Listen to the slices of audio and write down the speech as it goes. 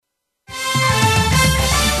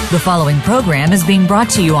The following program is being brought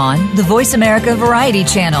to you on the Voice America Variety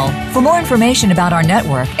Channel. For more information about our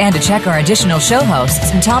network and to check our additional show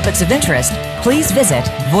hosts and topics of interest, please visit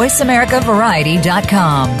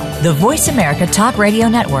voiceamericavariety.com. The Voice America Talk Radio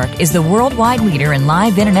Network is the worldwide leader in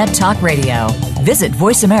live Internet talk radio. Visit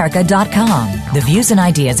voiceamerica.com. The views and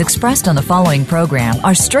ideas expressed on the following program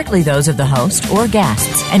are strictly those of the host or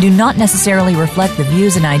guests and do not necessarily reflect the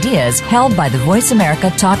views and ideas held by the Voice America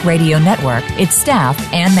Talk Radio Network, its staff,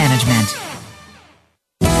 and management.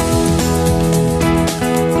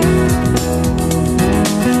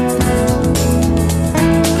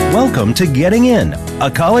 Welcome to Getting In, a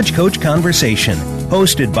college coach conversation,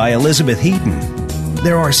 hosted by Elizabeth Heaton.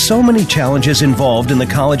 There are so many challenges involved in the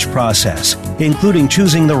college process, including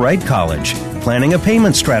choosing the right college, planning a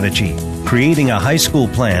payment strategy, creating a high school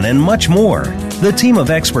plan, and much more. The team of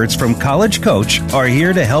experts from College Coach are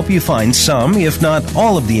here to help you find some, if not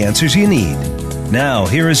all, of the answers you need. Now,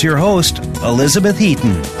 here is your host, Elizabeth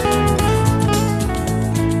Heaton.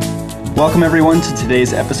 Welcome, everyone, to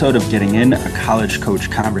today's episode of Getting In, a College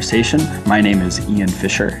Coach Conversation. My name is Ian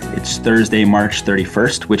Fisher. It's Thursday, March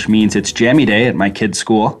 31st, which means it's Jammy Day at my kid's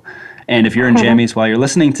school. And if you're in jammies while you're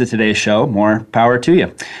listening to today's show, more power to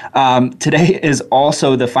you. Today is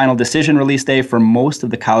also the final decision release day for most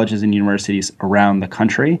of the colleges and universities around the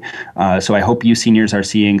country. So I hope you seniors are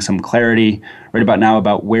seeing some clarity right about now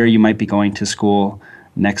about where you might be going to school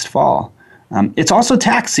next fall. It's also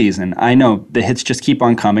tax season. I know the hits just keep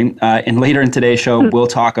on coming. And later in today's show, we'll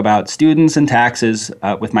talk about students and taxes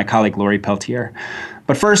with my colleague Lori Peltier.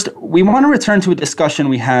 But first, we want to return to a discussion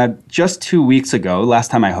we had just 2 weeks ago,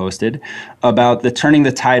 last time I hosted, about the Turning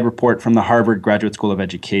the Tide report from the Harvard Graduate School of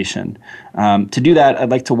Education. To do that, I'd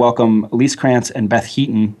like to welcome Elyse Krantz and Beth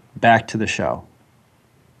Heaton back to the show.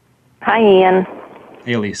 Hi, Ian.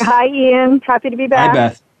 Hey, Elyse. Hi, Ian. Happy to be back. Hi,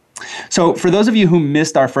 Beth. So for those of you who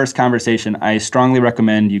missed our first conversation, I strongly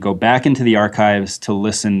recommend you go back into the archives to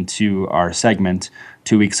listen to our segment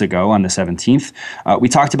 2 weeks ago on the 17th. We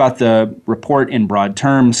talked about the report in broad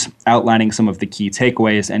terms, outlining some of the key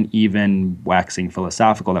takeaways and even waxing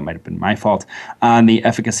philosophical, that might have been my fault, on the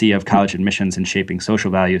efficacy of college admissions in shaping social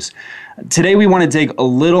values. Today, we want to dig a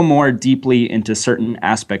little more deeply into certain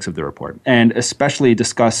aspects of the report and especially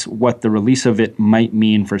discuss what the release of it might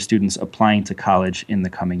mean for students applying to college in the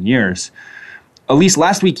coming years. Elyse,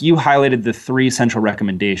 last week you highlighted the three central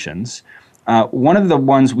recommendations. One of the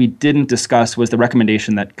ones we didn't discuss was the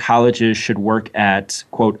recommendation that colleges should work at,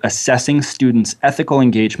 quote, assessing students' ethical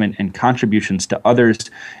engagement and contributions to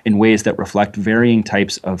others in ways that reflect varying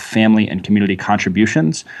types of family and community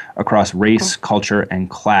contributions across race, culture, and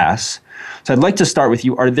class. So I'd like to start with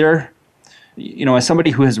you. Are there, as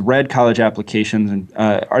somebody who has read college applications,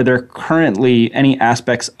 are there currently any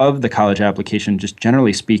aspects of the college application, just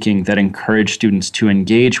generally speaking, that encourage students to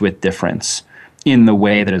engage with difference in the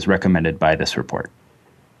way that is recommended by this report?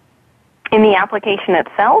 In the application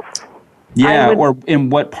itself? Yeah, or in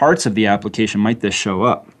what parts of the application might this show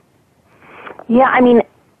up? Yeah, I mean,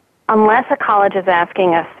 unless a college is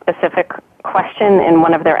asking a specific question in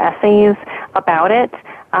one of their essays about it,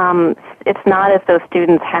 it's not as though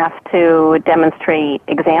students have to demonstrate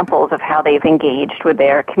examples of how they've engaged with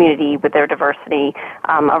their community, with their diversity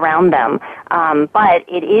around them. But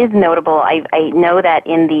it is notable, I know that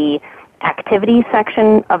in the activity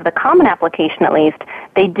section of the Common Application, at least,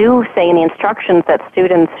 they do say in the instructions that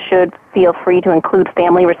students should feel free to include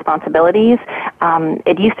family responsibilities.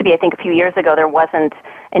 It used to be, I think, a few years ago, there wasn't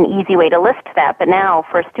an easy way to list that. But now,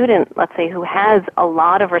 for a student, let's say, who has a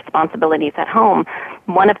lot of responsibilities at home,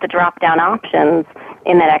 one of the drop-down options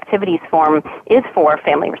in that activities form is for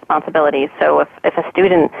family responsibilities. So if a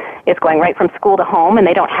student is going right from school to home and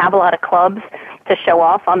they don't have a lot of clubs to show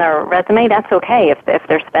off on their resume, that's okay. If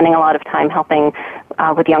they're spending a lot of time helping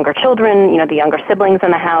with younger children, the younger siblings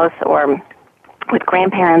in the house, or with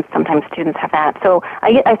grandparents, sometimes students have that. So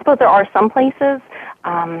I suppose there are some places,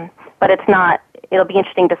 but it's not. It'll be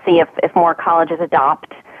interesting to see if more colleges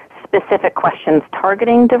adopt specific questions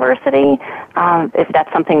targeting diversity, if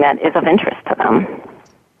that's something that is of interest to them.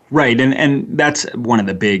 Right, and that's one of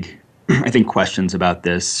the big, I think, questions about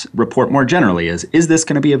this report more generally is this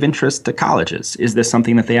going to be of interest to colleges? Is this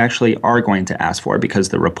something that they actually are going to ask for? Because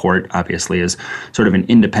the report obviously is sort of an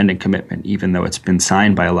independent commitment, even though it's been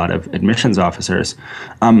signed by a lot of admissions officers.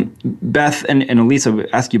 Beth and Elyse, I would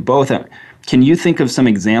ask you both, can you think of some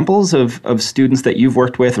examples of students that you've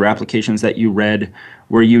worked with or applications that you read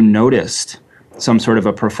where you noticed some sort of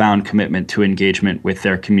a profound commitment to engagement with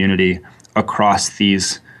their community across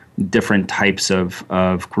these different types of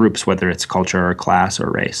groups, whether it's culture or class or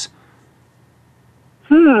race?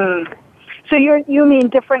 So you mean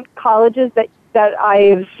different colleges that that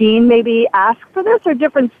I've seen maybe ask for this, or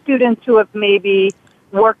different students who have maybe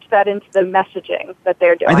worked that into the messaging that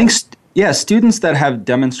they're doing? I think, students that have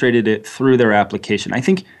demonstrated it through their application. I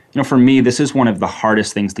think, for me, this is one of the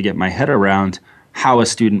hardest things to get my head around, how a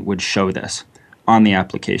student would show this on the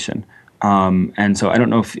application. And so I don't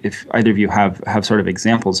know if either of you have sort of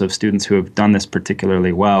examples of students who have done this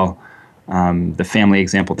particularly well. The family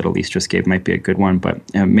example that Elyse just gave might be a good one, but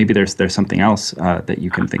maybe there's something else that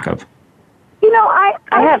you can think of.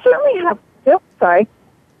 I certainly have. Oh, sorry.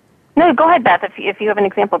 No, go ahead, Beth. If you have an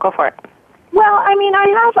example, go for it. Well,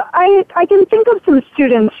 I can think of some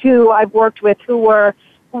students who I've worked with who were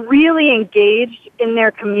really engaged in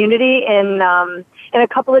their community in a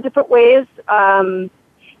couple of different ways,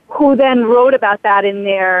 who then wrote about that in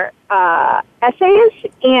their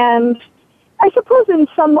essays. And I suppose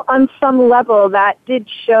on some level that did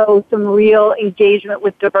show some real engagement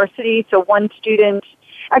with diversity. So one student,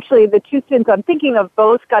 actually the two students I'm thinking of,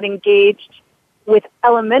 both got engaged with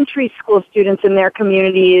elementary school students in their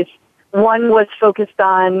communities. One was focused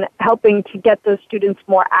on helping to get those students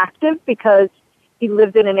more active because he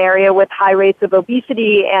lived in an area with high rates of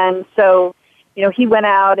obesity, and so, he went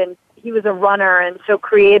out and he was a runner, and so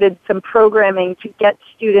created some programming to get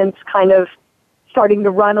students kind of starting to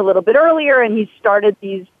run a little bit earlier, and he started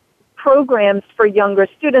these programs for younger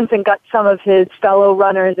students and got some of his fellow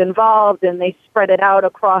runners involved, and they spread it out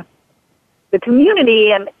across the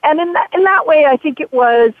community. And in that way, I think it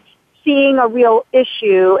was seeing a real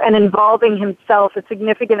issue and involving himself, a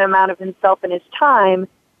significant amount of himself and his time,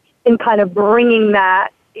 in kind of bringing that,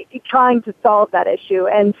 trying to solve that issue.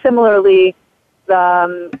 And similarly,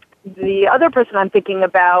 the other person I'm thinking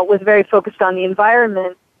about was very focused on the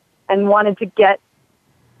environment and wanted to get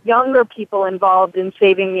younger people involved in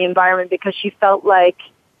saving the environment because she felt like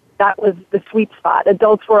that was the sweet spot.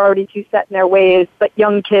 Adults were already too set in their ways, but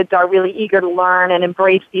young kids are really eager to learn and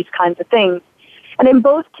embrace these kinds of things. And in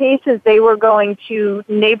both cases, they were going to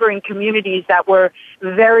neighboring communities that were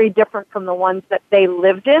very different from the ones that they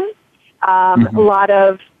lived in. A lot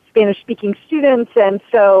of Spanish-speaking students, and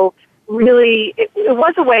so really it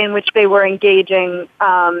was a way in which they were engaging.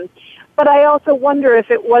 But I also wonder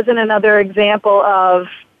if it wasn't another example of,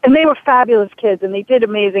 and they were fabulous kids and they did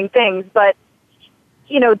amazing things, but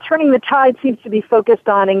Turning the Tide seems to be focused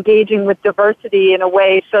on engaging with diversity in a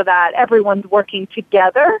way so that everyone's working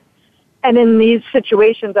together. And in these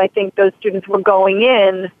situations, I think those students were going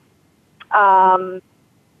in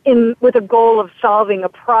with a goal of solving a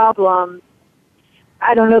problem.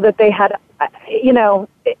 I don't know that they had,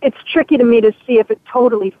 it's tricky to me to see if it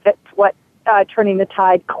totally fits what Turning the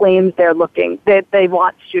Tide claims they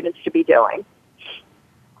want students to be doing.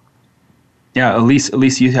 Yeah,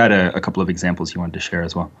 Elyse, you had a couple of examples you wanted to share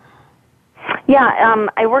as well. Yeah,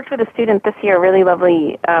 I worked with a student this year, a really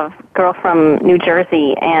lovely girl from New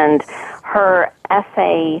Jersey, and her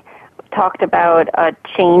essay talked about a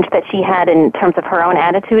change that she had in terms of her own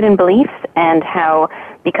attitude and beliefs, and how,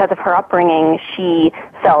 because of her upbringing, she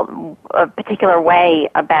felt a particular way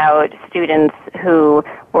about students who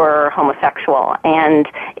were homosexual. And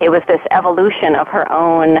it was this evolution of her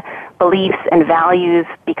own beliefs and values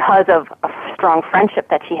because of a strong friendship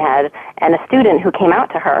that she had and a student who came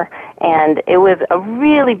out to her. And it was a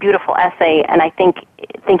really beautiful essay, and I think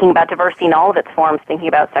thinking about diversity in all of its forms, thinking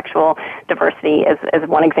about sexual diversity is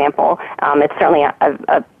one example. It's certainly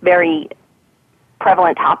a very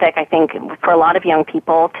prevalent topic, I think, for a lot of young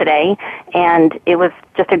people today, and it was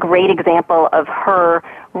just a great example of her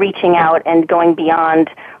reaching out and going beyond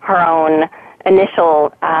her own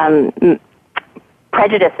initial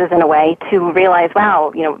prejudices in a way to realize,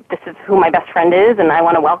 wow, this is who my best friend is, and I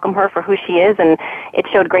want to welcome her for who she is. And it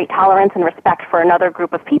showed great tolerance and respect for another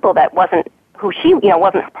group of people that wasn't who she,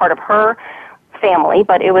 wasn't part of her family,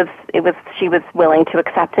 but she was willing to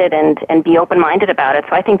accept it and be open-minded about it.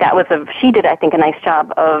 So I think she did, I think, a nice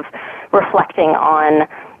job of reflecting on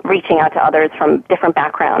reaching out to others from different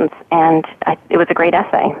backgrounds, and it was a great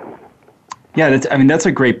essay. Yeah, that's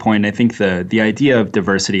a great point. I think the idea of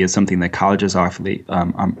diversity is something that colleges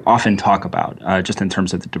often talk about, just in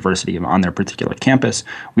terms of the diversity on their particular campus.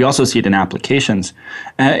 We also see it in applications.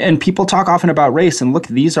 And people talk often about race, and look,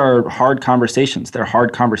 these are hard conversations. They're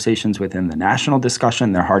hard conversations within the national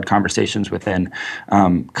discussion. They're hard conversations within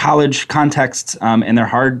college contexts, and they're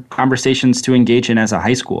hard conversations to engage in as a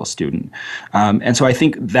high school student. And so I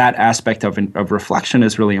think that aspect of reflection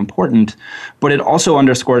is really important, but it also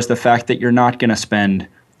underscores the fact that you're not going to spend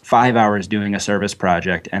 5 hours doing a service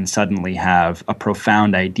project and suddenly have a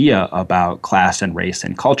profound idea about class and race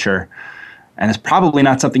and culture. And it's probably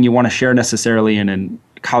not something you want to share necessarily in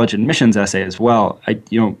a college admissions essay as well.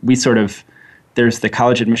 We sort of there's the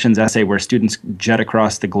college admissions essay where students jet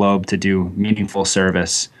across the globe to do meaningful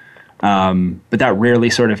service. But that rarely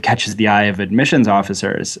sort of catches the eye of admissions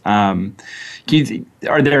officers. Are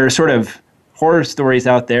there sort of horror stories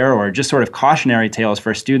out there or just sort of cautionary tales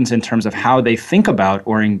for students in terms of how they think about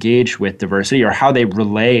or engage with diversity, or how they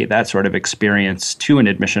relay that sort of experience to an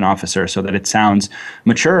admission officer so that it sounds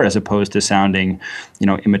mature as opposed to sounding,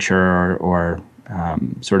 immature or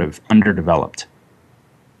sort of underdeveloped?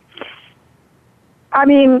 I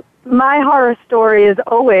mean, my horror story is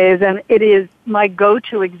always, and it is my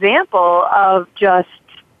go-to example of just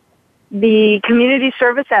the community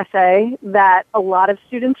service essay that a lot of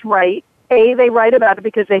students write. They write about it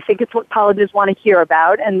because they think it's what colleges want to hear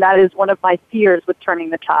about, and that is one of my fears with Turning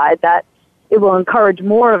the Tide, that it will encourage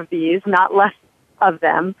more of these, not less of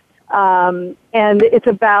them. And it's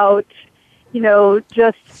about,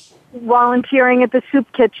 just volunteering at the soup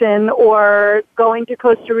kitchen or going to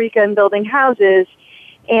Costa Rica and building houses.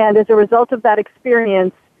 And as a result of that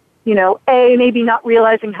experience, maybe not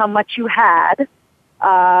realizing how much you had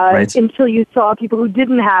right. until you saw people who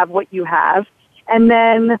didn't have what you have. And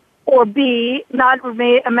then, or B, not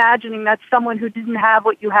imagining that someone who didn't have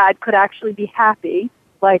what you had could actually be happy,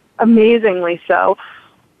 like amazingly so,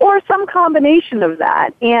 or some combination of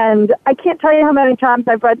that. And I can't tell you how many times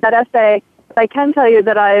I've read that essay, but I can tell you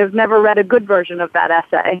that I have never read a good version of that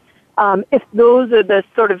essay. If those are the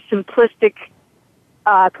sort of simplistic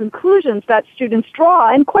conclusions that students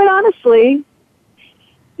draw, and quite honestly,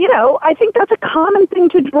 I think that's a common thing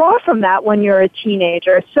to draw from that when you're a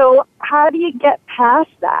teenager. So how do you get past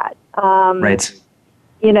that? Right.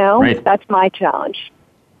 Right. That's my challenge.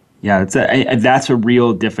 Yeah, that's a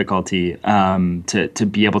real difficulty to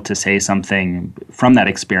be able to say something from that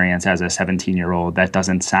experience as a 17-year-old that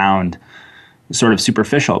doesn't sound sort of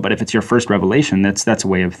superficial. But if it's your first revelation, that's a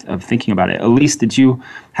way of thinking about it. Elyse, did you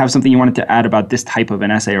have something you wanted to add about this type of an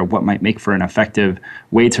essay, or what might make for an effective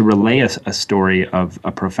way to relay a story of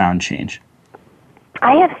a profound change?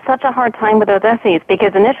 I have such a hard time with those essays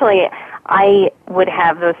because initially I would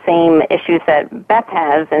have those same issues that Beth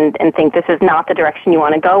has and think this is not the direction you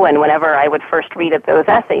want to go in. Whenever I would first read those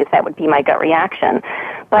essays, that would be my gut reaction.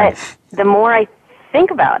 But the more I think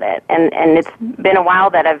about it, and it's been a while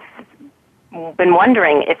that I've been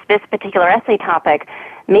wondering if this particular essay topic,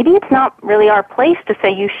 maybe it's not really our place to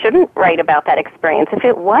say you shouldn't write about that experience. If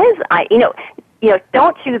it was,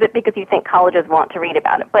 don't choose it because you think colleges want to read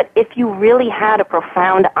about it. But if you really had a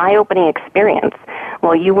profound, eye-opening experience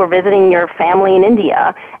while you were visiting your family in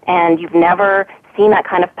India and you've never seen that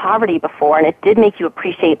kind of poverty before, and it did make you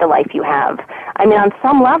appreciate the life you have, I mean, on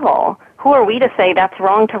some level, who are we to say that's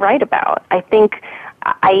wrong to write about? I think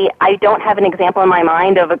I don't have an example in my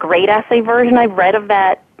mind of a great essay version I've read of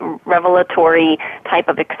that revelatory type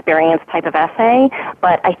of experience, type of essay,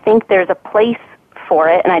 but I think there's a place for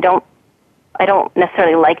it, and I don't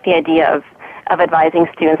necessarily like the idea of advising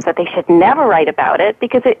students that they should never write about it,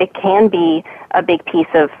 because it can be a big piece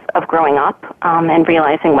of growing up and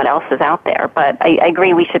realizing what else is out there. But I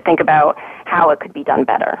agree we should think about how it could be done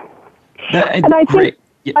better. And I think...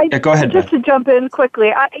 go ahead, just Beth. to jump in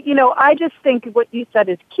quickly, I just think what you said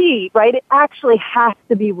is key, right? It actually has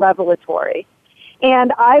to be revelatory.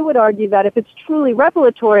 And I would argue that if it's truly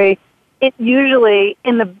revelatory, it usually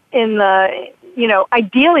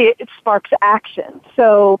ideally it sparks action.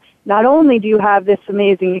 So not only do you have this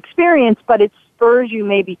amazing experience, but it spurs you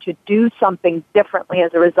maybe to do something differently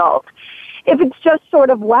as a result. If it's just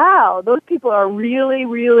sort of, wow, those people are really,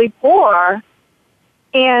 really poor,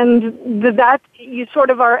 and that you sort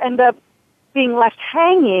of end up being left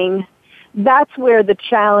hanging, that's where the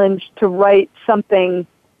challenge to write something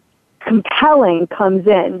compelling comes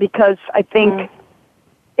in, because I think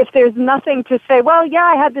if there's nothing to say, well, yeah,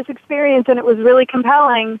 I had this experience and it was really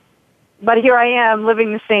compelling, but here I am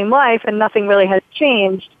living the same life and nothing really has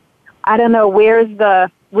changed, I don't know, where's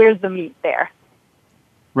the meat there?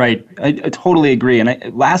 Right. I totally agree.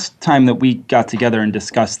 And last time that we got together and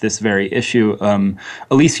discussed this very issue,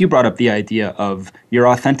 Elyse, you brought up the idea of your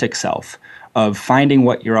authentic self, of finding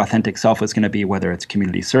what your authentic self is going to be, whether it's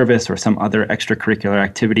community service or some other extracurricular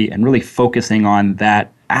activity, and really focusing on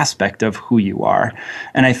that aspect of who you are.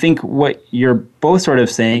 And I think what you're both sort of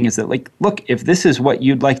saying is that, look, if this is what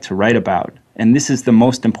you'd like to write about, and this is the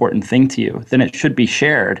most important thing to you, then it should be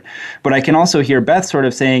shared. But I can also hear Beth sort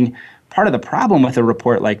of saying, part of the problem with a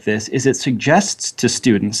report like this is it suggests to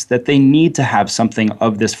students that they need to have something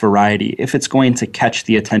of this variety if it's going to catch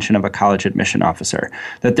the attention of a college admission officer,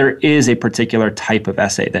 that there is a particular type of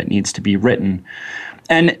essay that needs to be written.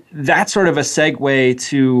 And that's sort of a segue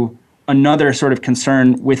to another sort of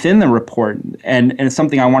concern within the report, and it's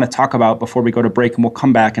something I want to talk about before we go to break, and we'll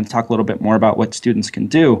come back and talk a little bit more about what students can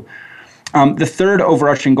do. The third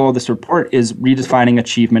overarching goal of this report is redefining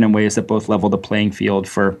achievement in ways that both level the playing field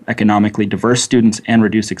for economically diverse students and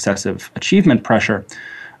reduce excessive achievement pressure.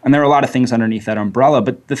 And there are a lot of things underneath that umbrella,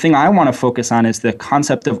 but the thing I want to focus on is the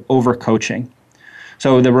concept of overcoaching.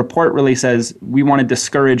 So the report really says we want to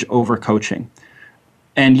discourage overcoaching.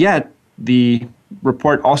 And yet, the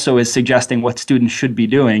report also is suggesting what students should be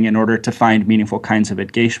doing in order to find meaningful kinds of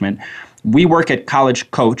engagement. We work at College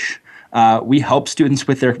Coach. We help students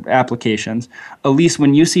with their applications. Elyse,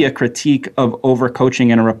 when you see a critique of overcoaching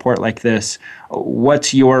in a report like this,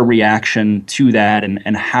 what's your reaction to that,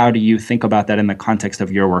 and how do you think about that in the context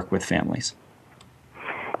of your work with families?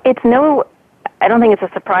 I don't think it's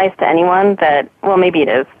a surprise to anyone that, well, maybe it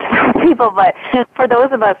is to some people, but for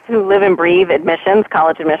those of us who live and breathe admissions,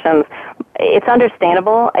 college admissions, it's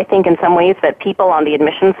understandable, I think, in some ways that people on the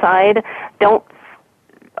admissions side don't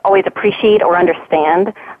always appreciate or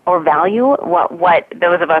understand or value what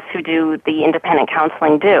those of us who do the independent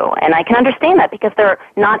counseling do. And I can understand that because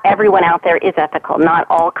not everyone out there is ethical. Not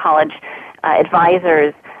all college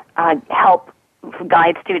advisors help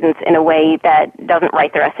guide students in a way that doesn't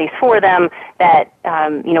write their essays for them, that,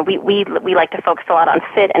 we like to focus a lot on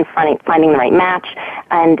fit and finding the right match.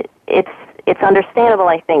 And it's understandable,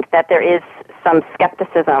 I think, that there is some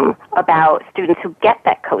skepticism about students who get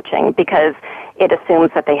that coaching because it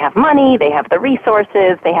assumes that they have money, they have the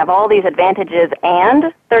resources, they have all these advantages,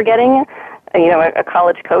 and they're getting, a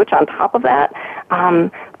college coach on top of that.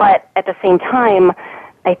 But at the same time,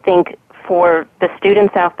 I think for the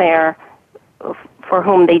students out there for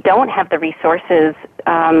whom they don't have the resources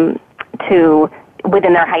to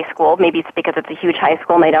within their high school, maybe it's because it's a huge high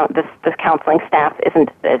school and this counseling staff isn't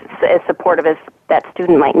as supportive as that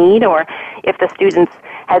student might need, or if the student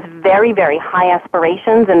has very, very high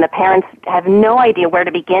aspirations and the parents have no idea where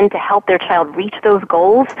to begin to help their child reach those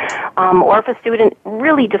goals, or if a student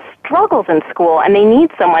really just struggles in school and they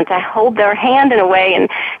need someone to hold their hand in a way and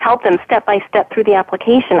help them step by step through the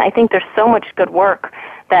application. I think there's so much good work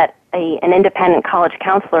that an independent college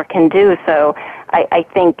counselor can do. So I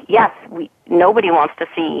think, yes, nobody wants to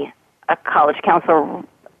see a college counselor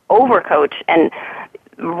overcoach and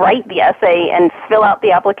write the essay and fill out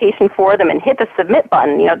the application for them and hit the submit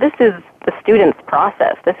button. This is the student's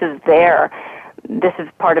process. This is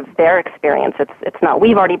part of their experience. It's not,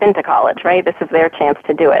 we've already been to college, right? This is their chance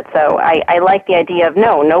to do it. So I like the idea of,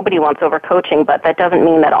 nobody wants overcoaching, but that doesn't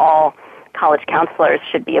mean that all college counselors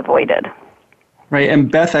should be avoided. Right,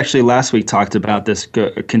 and Beth actually last week talked about this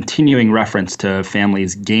continuing reference to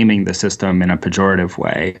families gaming the system in a pejorative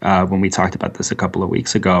way when we talked about this a couple of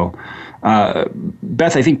weeks ago.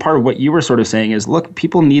 Beth, I think part of what you were sort of saying is, look,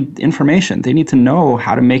 people need information. They need to know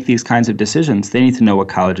how to make these kinds of decisions. They need to know what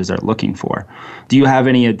colleges are looking for. Do you have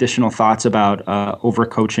any additional thoughts about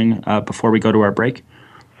overcoaching before we go to our break?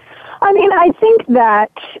 I think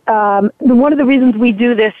that one of the reasons we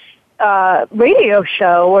do this radio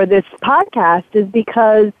show or this podcast is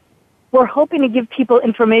because we're hoping to give people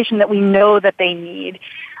information that we know that they need.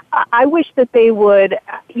 I wish that they would,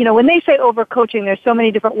 when they say overcoaching, there's so many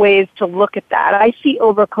different ways to look at that. I see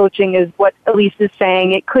overcoaching as what Elyse is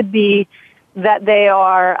saying. It could be that they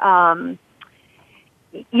are,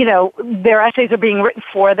 their essays are being written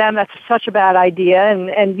for them. That's such a bad idea,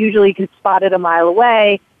 and usually you can spot it a mile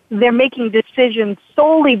away. They're making decisions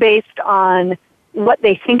solely based on what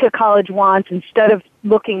they think a college wants instead of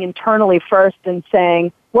looking internally first and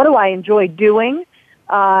saying, what do I enjoy doing?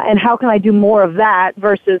 And how can I do more of that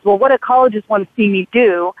versus, well, what do colleges want to see me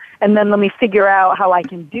do? And then let me figure out how I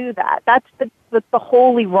can do that. That's the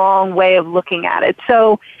wholly wrong way of looking at it.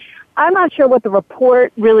 So I'm not sure what the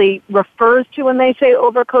report really refers to when they say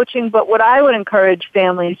overcoaching, but what I would encourage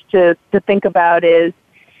families to think about is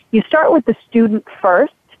you start with the student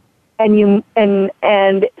first. And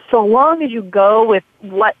so long as you go with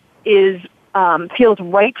what feels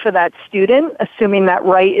right for that student, assuming that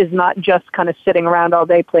right is not just kind of sitting around all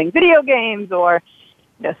day playing video games or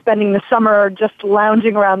spending the summer just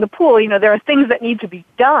lounging around the pool. There are things that need to be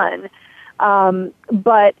done,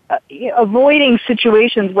 but avoiding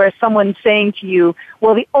situations where someone's saying to you,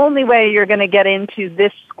 well, the only way you're going to get into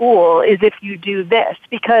this school is if you do this,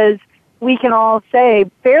 because we can all say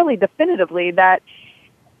fairly definitively that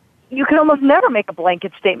you can almost never make a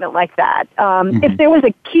blanket statement like that. If there was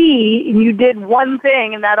a key and you did one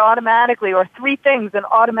thing and that automatically, or three things and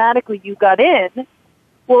automatically you got in,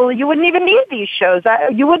 well, you wouldn't even need these shows.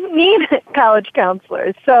 You wouldn't need college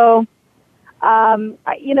counselors. So,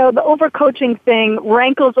 the overcoaching thing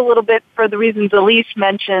rankles a little bit for the reasons Elyse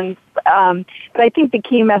mentioned. But I think the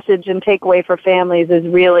key message and takeaway for families is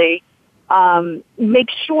really make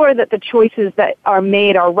sure that the choices that are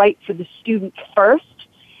made are right for the student first,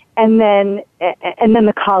 and then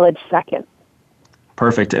the college second.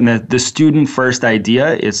 Perfect. And the student first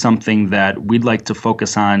idea is something that we'd like to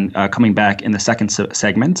focus on coming back in the second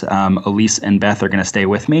segment. Elyse and Beth are going to stay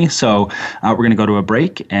with me. So we're going to go to a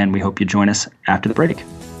break, and we hope you join us after the break.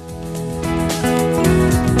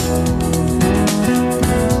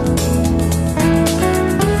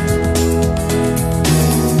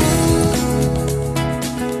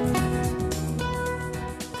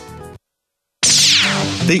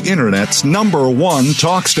 The Internet's #1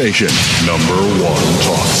 talk station. #1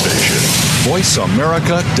 talk station.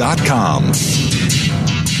 VoiceAmerica.com.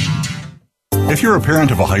 If you're a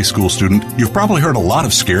parent of a high school student, you've probably heard a lot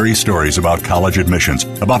of scary stories about college admissions,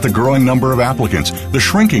 about the growing number of applicants, the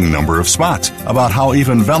shrinking number of spots, about how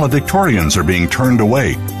even valedictorians are being turned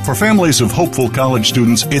away. For families of hopeful college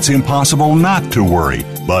students, it's impossible not to worry.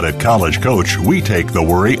 But at College Coach, we take the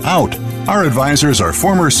worry out. Our advisors are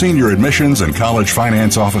former senior admissions and college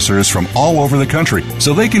finance officers from all over the country,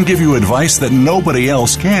 so they can give you advice that nobody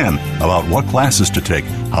else can about what classes to take,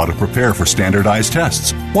 how to prepare for standardized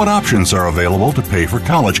tests, what options are available to pay for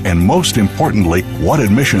college, and most importantly, what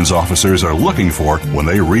admissions officers are looking for when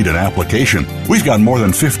they read an application. We've got more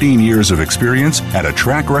than 15 years of experience and a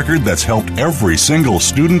track record that's helped every single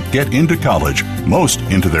student get into college, most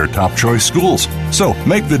into their top choice schools. So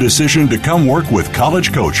make the decision to come work with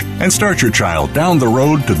College Coach and start your child down the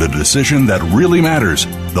road to the decision that really matters,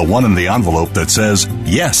 the one in the envelope that says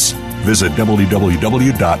yes. Visit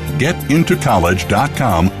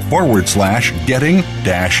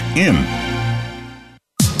www.getintocollege.com/getting-in.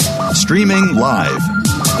 Streaming live,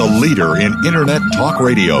 the leader in Internet talk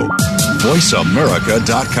radio,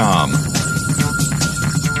 VoiceAmerica.com.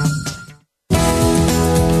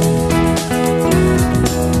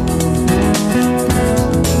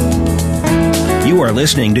 You are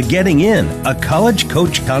listening to Getting In, a College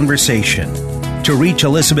Coach Conversation. To reach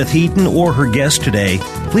Elizabeth Heaton or her guest today,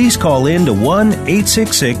 please call in to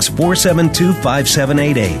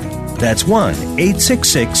 1-866-472-5788. That's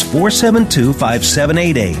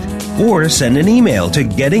 1-866-472-5788. Or send an email to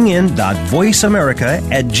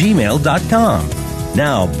gettingin.voiceamerica@gmail.com.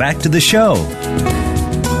 Now, back to the show.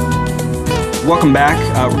 Welcome back.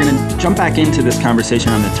 We're going to jump back into this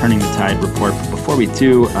conversation on the Turning the Tide report. But before we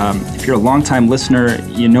do, if you're a longtime listener,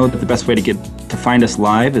 you know that the best way to find us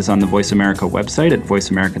live is on the Voice America website at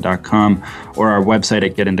voiceamerica.com or our website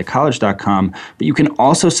at getintocollege.com. But you can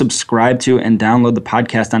also subscribe to and download the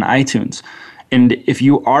podcast on iTunes. And if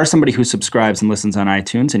you are somebody who subscribes and listens on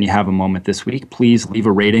iTunes and you have a moment this week, please leave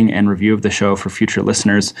a rating and review of the show for future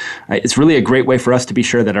listeners. It's really a great way for us to be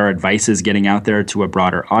sure that our advice is getting out there to a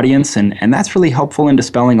broader audience, and that's really helpful in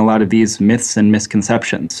dispelling a lot of these myths and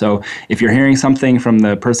misconceptions. So if you're hearing something from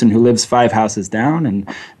the person who lives 5 houses down and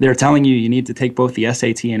they're telling you need to take both the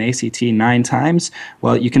SAT and ACT 9 times,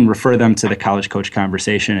 well, you can refer them to the College Coach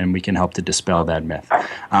Conversation and we can help to dispel that myth.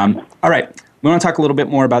 All right. We want to talk a little bit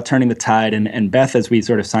more about turning the tide, and Beth, as we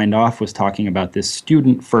sort of signed off, was talking about this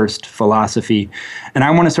student-first philosophy, and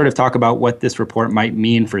I want to sort of talk about what this report might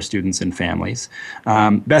mean for students and families.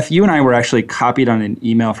 Beth, you and I were actually copied on an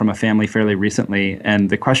email from a family fairly recently,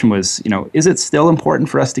 and the question was, is it still important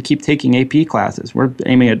for us to keep taking AP classes? We're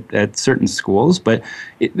aiming at certain schools, but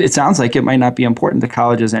it sounds like it might not be important to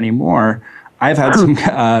colleges anymore. I've had some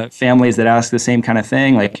families that ask the same kind of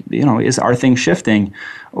thing, like, are things shifting?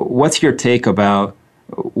 What's your take about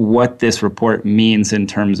what this report means in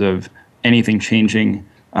terms of anything changing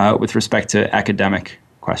with respect to academic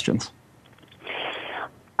questions?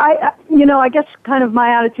 I guess kind of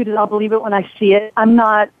my attitude is I'll believe it when I see it.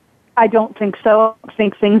 I don't think so. I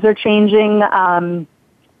think things are changing.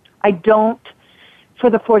 I don't,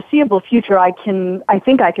 for the foreseeable future, I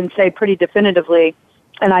think I can say pretty definitively,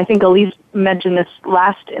 and I think Elyse mentioned this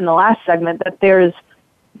in the last segment, that there's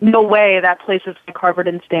no way that places like Harvard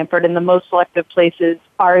and Stanford and the most selective places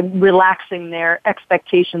are relaxing their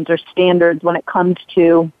expectations or standards when it comes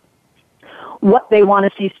to what they want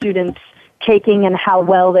to see students taking and how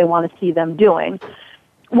well they want to see them doing.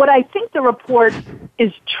 What I think the report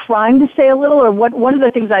is trying to say a little, or one of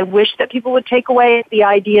the things I wish that people would take away, is the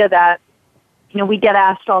idea that, we get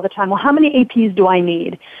asked all the time, well, how many APs do I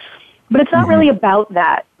need? But it's not really about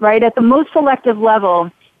that, right? At the most selective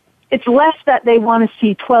level, it's less that they want to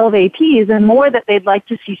see 12 APs and more that they'd like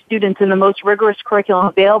to see students in the most rigorous curriculum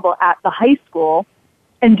available at the high school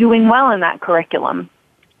and doing well in that curriculum.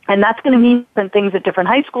 And that's going to mean different things at different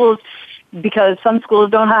high schools, because some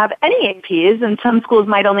schools don't have any APs and some schools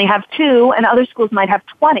might only have 2 and other schools might have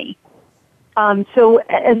 20. So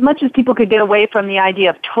as much as people could get away from the idea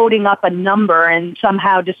of toting up a number and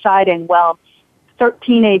somehow deciding, well,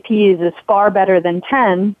 13 APs is far better than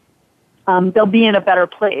 10, they'll be in a better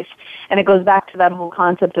place. And it goes back to that whole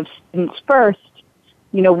concept of students first.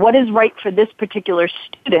 You know, what is right for this particular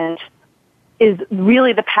student is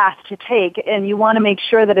really the path to take, and you want to make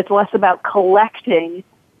sure that it's less about collecting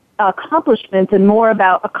accomplishments and more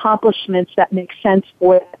about accomplishments that make sense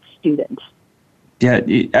for that student. Yeah,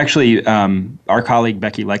 actually, our colleague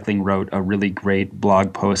Becky Leichling wrote a really great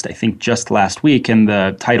blog post, I think just last week, and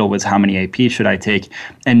the title was "How many APs should I take?"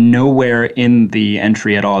 And nowhere in the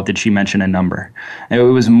entry at all did she mention a number. It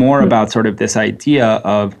was more about sort of this idea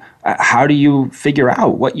of how do you figure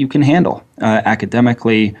out what you can handle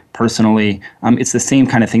academically, personally. It's the same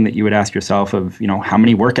kind of thing that you would ask yourself of, you know, how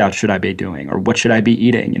many workouts should I be doing, or what should I be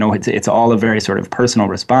eating? You know, it's all a very sort of personal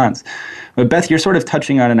response. But Beth, you're sort of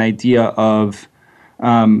touching on an idea of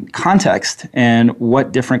context and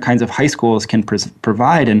what different kinds of high schools can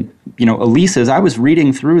provide. And, you know, Elyse, as I was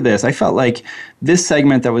reading through this, I felt like this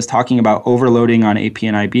segment that was talking about overloading on AP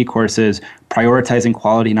and IB courses, prioritizing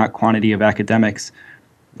quality, not quantity of academics,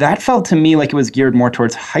 that felt to me like it was geared more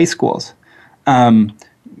towards high schools. When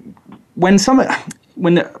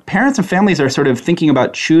the parents and families are sort of thinking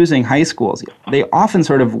about choosing high schools, they often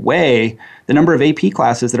sort of weigh the number of AP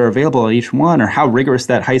classes that are available at each one or how rigorous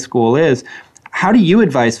that high school is. How do you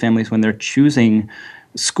advise families when they're choosing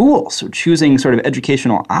schools or choosing sort of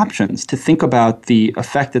educational options to think about the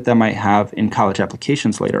effect that might have in college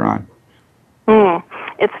applications later on?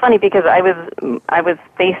 It's funny because I was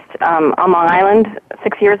based on Long Island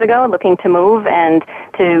 6 years ago, looking to move and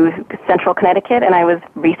to central Connecticut, and I was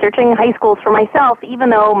researching high schools for myself,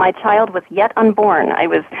 even though my child was yet unborn. I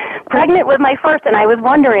was pregnant with my first, and I was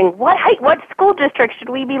wondering what school district should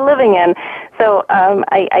we be living in. So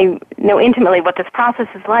I know intimately what this process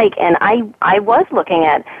is like, and I was looking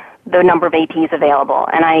at the number of APs available,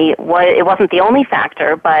 and it wasn't the only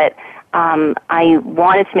factor, but I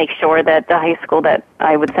wanted to make sure that the high school that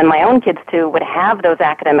I would send my own kids to would have those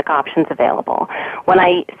academic options available. When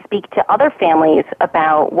I speak to other families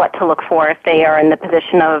about what to look for if they are in the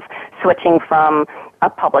position of switching from a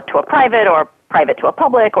public to a private or private to a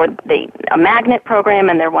public or a magnet program,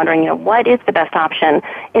 and they're wondering, you know, what is the best option,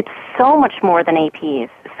 it's so much more than APs,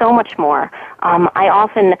 so much more. I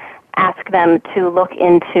often ask them to look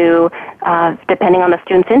into, depending on the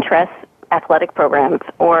student's interests, athletic programs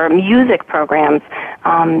or music programs.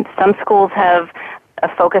 Some schools have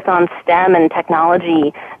a focus on STEM and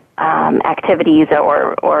technology activities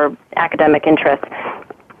or academic interests.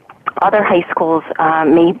 Other high schools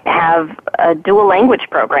may have a dual language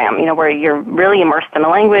program, you know, where you're really immersed in a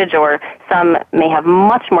language, or some may have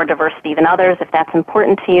much more diversity than others if that's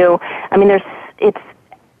important to you. I mean, it's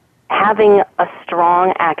having a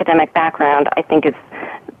strong academic background, I think, is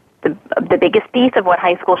the biggest piece of what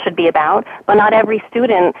high school should be about, but not every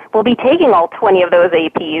student will be taking all 20 of those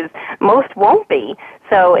APs. Most won't be.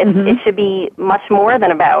 So it should be much more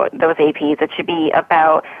than about those APs. It should be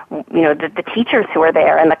about, you know, the teachers who are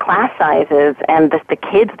there and the class sizes and the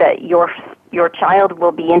kids that your child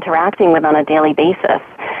will be interacting with on a daily basis.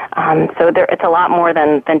 So it's a lot more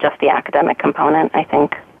than just the academic component, I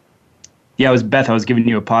think. Yeah, it was Beth. I was giving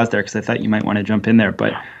you a pause there because I thought you might want to jump in there,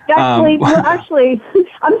 but actually,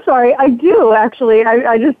 I'm sorry. I do actually.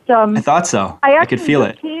 I just. I thought so. I could feel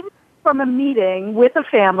it. Came from a meeting with a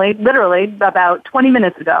family, literally about 20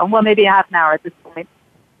 minutes ago. Well, maybe a half an hour at this point.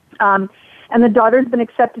 And the daughter's been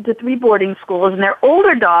accepted to 3 boarding schools, and their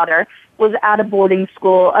older daughter was at a boarding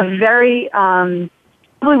school, a very probably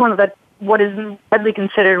one of what is widely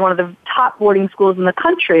considered one of the top boarding schools in the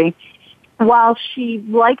country. While she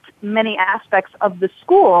liked many aspects of the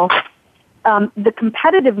school, the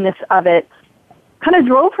competitiveness of it kind of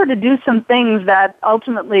drove her to do some things that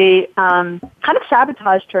ultimately kind of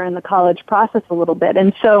sabotaged her in the college process a little bit.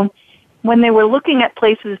 And so when they were looking at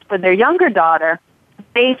places for their younger daughter,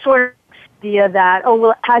 they sort of the idea that,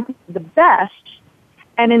 it had to be the best,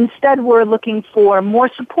 and instead were looking for more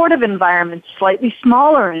supportive environments, slightly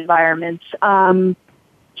smaller environments.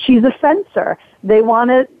 She's a fencer. They want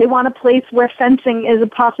a place where fencing is a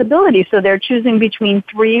possibility. So they're choosing between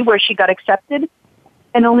 3 where she got accepted,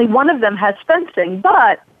 and only one of them has fencing.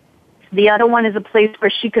 But the other one is a place where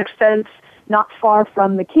she could fence not far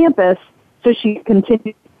from the campus, so she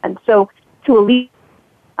continued. And so to Elyse,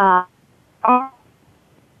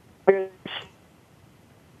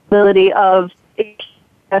 ability of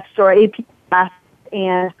APS or APS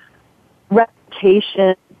and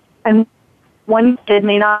reputation, and one kid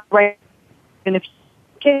may not write, and if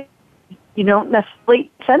you don't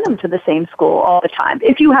necessarily send them to the same school all the time.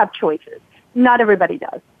 If you have choices, not everybody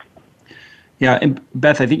does. Yeah, and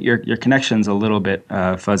Beth, I think your connection's a little bit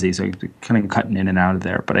fuzzy, so you're kind of cutting in and out of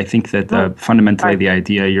there. But I think that fundamentally the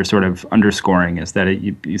idea you're sort of underscoring is that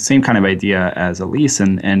same kind of idea as Elyse,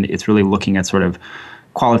 and it's really looking at sort of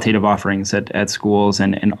qualitative offerings at schools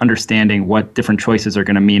and understanding what different choices are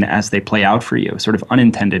going to mean as they play out for you, sort of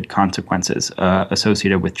unintended consequences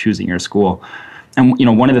associated with choosing your school. And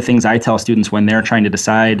one of the things I tell students when they're trying to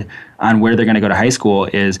decide on where they're going to go to high school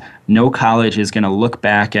is no college is going to look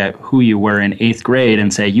back at who you were in 8th grade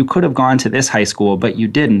and say, you could have gone to this high school, but you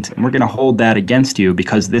didn't. And we're going to hold that against you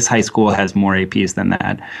because this high school has more APs than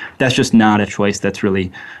that. That's just not a choice that's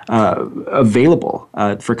really available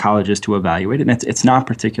for colleges to evaluate. And it's not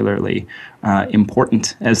particularly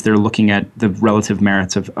important as they're looking at the relative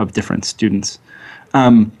merits of different students.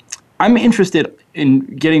 I'm interested in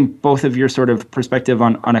getting both of your sort of perspective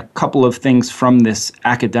on a couple of things from this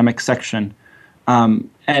academic section.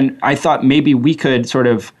 And I thought maybe we could sort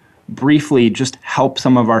of briefly just help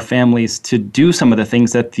some of our families to do some of the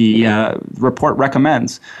things that the report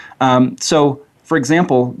recommends. So, for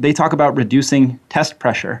example, they talk about reducing test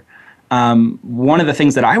pressure. One of the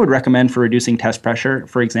things that I would recommend for reducing test pressure,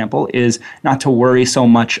 for example, is not to worry so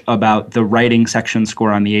much about the writing section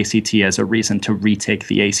score on the ACT as a reason to retake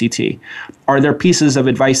the ACT. Are there pieces of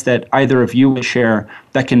advice that either of you would share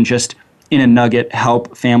that can just, in a nugget,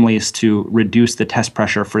 help families to reduce the test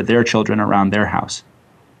pressure for their children around their house?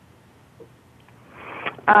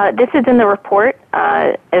 This is in the report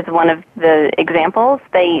as one of the examples.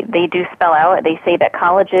 They do spell out, they say that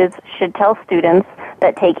colleges should tell students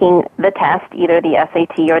that taking the test, either the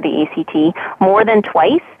SAT or the ACT, more than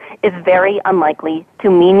twice is very unlikely to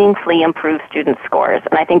meaningfully improve students' scores.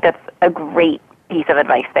 And I think that's a great piece of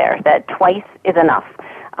advice there, that twice is enough.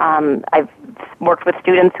 I've worked with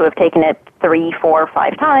students who have taken it 3, 4,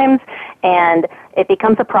 5 times, and it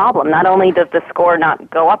becomes a problem. Not only does the score not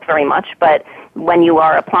go up very much, but when you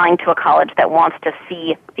are applying to a college that wants to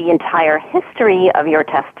see the entire history of your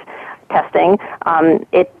testing,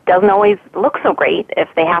 it doesn't always look so great if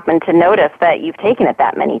they happen to notice that you've taken it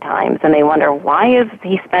that many times, and they wonder, why is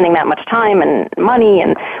he spending that much time and money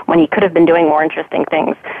and when he could have been doing more interesting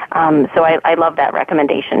things? So I love that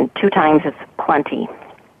recommendation. 2 times is plenty.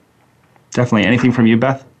 Definitely. Anything from you,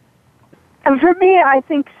 Beth? And for me, I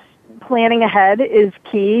think planning ahead is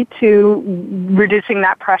key to reducing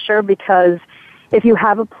that pressure, because if you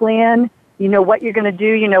have a plan, you know what you're going to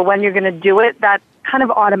do, you know when you're going to do it, that kind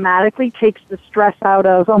of automatically takes the stress out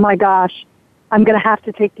of, oh my gosh, I'm going to have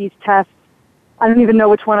to take these tests. I don't even know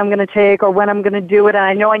which one I'm going to take or when I'm going to do it, and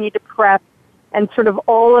I know I need to prep. And sort of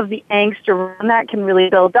all of the angst around that can really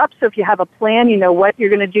build up. So if you have a plan, you know what you're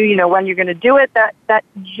going to do, you know when you're going to do it, that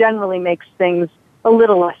generally makes things a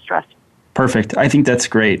little less stressful. Perfect. I think that's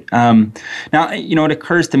great. Now, it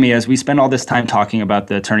occurs to me as we spend all this time talking about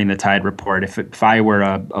the Turning the Tide report, if I were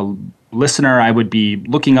a listener, I would be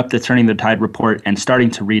looking up the Turning the Tide report and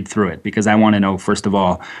starting to read through it, because I want to know, first of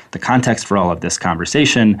all, the context for all of this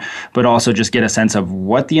conversation, but also just get a sense of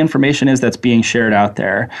what the information is that's being shared out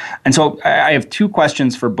there. And so I have 2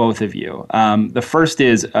 questions for both of you. The first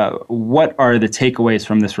is, what are the takeaways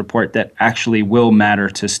from this report that actually will matter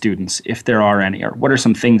to students, if there are any, or what are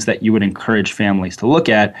some things that you would encourage families to look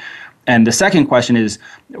at? And the second question is,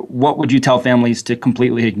 what would you tell families to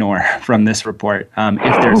completely ignore from this report?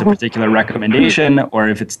 If there's a particular recommendation, or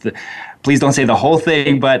if it's please don't say the whole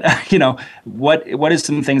thing, but what is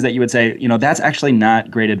some things that you would say, that's actually not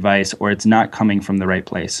great advice, or it's not coming from the right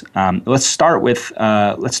place? Let's start with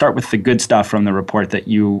the good stuff from the report that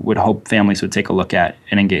you would hope families would take a look at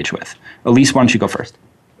and engage with. Elyse, why don't you go first?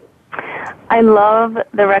 I love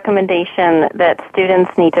the recommendation that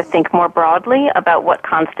students need to think more broadly about what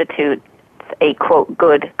constitutes a, quote,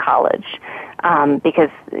 good college. Because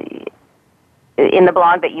in the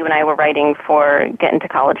blog that you and I were writing for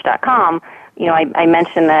getintocollege.com, I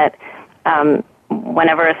mentioned that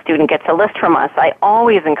whenever a student gets a list from us, I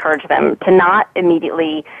always encourage them to not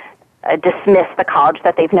immediately dismiss the college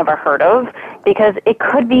that they've never heard of, because it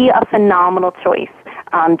could be a phenomenal choice.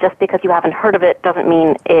 Just because you haven't heard of it doesn't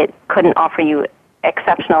mean it couldn't offer you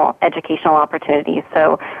exceptional educational opportunities.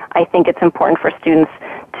 So I think it's important for students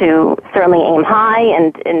to certainly aim high,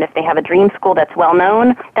 and if they have a dream school that's well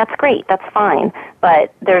known, that's great, that's fine.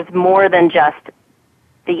 But there's more than just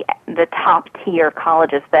the top tier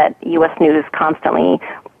colleges that U.S. News constantly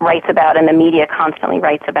writes about and the media constantly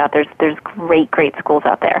writes about. There's great schools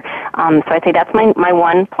out there. So I'd say that's my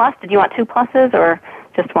 1 plus. Did you want 2 pluses or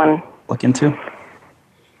just 1? Look into.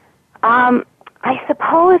 I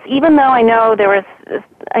suppose, even though I know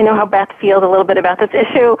how Beth feels a little bit about this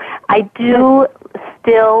issue, I do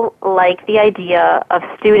still like the idea of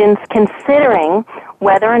students considering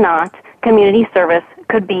whether or not community service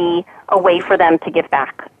could be a way for them to give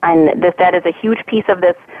back. And that is a huge piece of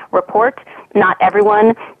this report. Not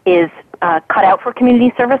everyone is cut out for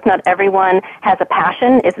community service. Not everyone has a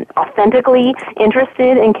passion, is authentically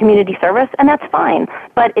interested in community service, and that's fine.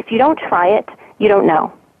 But if you don't try it, you don't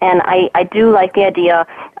know. And I do like the idea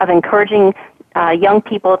of encouraging young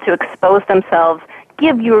people to expose themselves.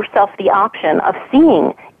 Give yourself the option of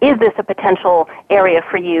seeing, is this a potential area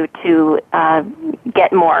for you to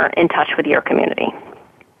get more in touch with your community?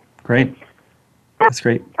 Great. That's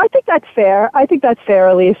great. I think that's fair.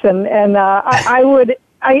 Elyse. And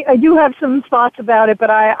I do have some thoughts about it, but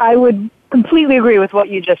I would completely agree with what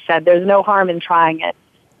you just said. There's no harm in trying it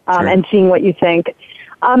and seeing what you think.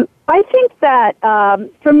 I think that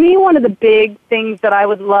for me, one of the big things that I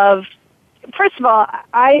would love, first of all,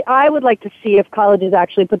 I would like to see if colleges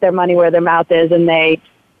actually put their money where their mouth is and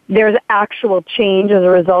there's actual change as a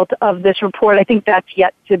result of this report. I think that's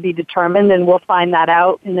yet to be determined, and we'll find that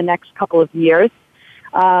out in the next couple of years.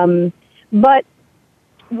 But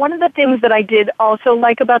one of the things that I did also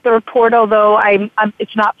like about the report, although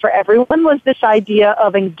it's not for everyone, was this idea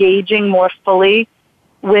of engaging more fully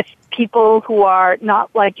with people who are not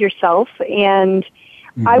like yourself. And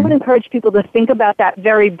I would encourage people to think about that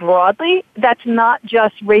very broadly. That's not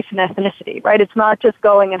just race and ethnicity, right? It's not just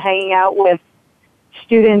going and hanging out with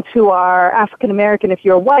students who are African American if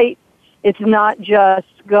you're white. It's not just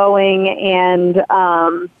going and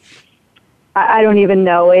I don't even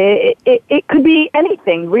know. It could be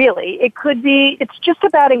anything, really. It's just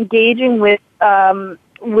about engaging with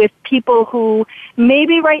people who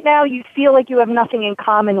maybe right now you feel like you have nothing in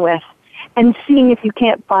common with, and seeing if you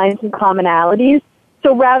can't find some commonalities.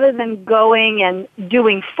 So rather than going and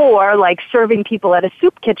doing like serving people at a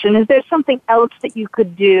soup kitchen, is there something else that you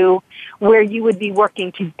could do where you would be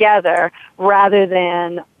working together rather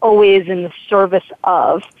than always in the service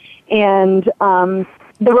of? And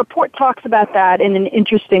the report talks about that in an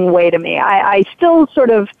interesting way to me. I still sort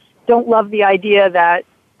of don't love the idea that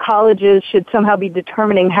colleges should somehow be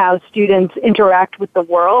determining how students interact with the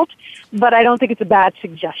world, but I don't think it's a bad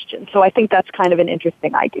suggestion. So I think that's kind of an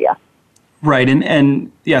interesting idea. Right.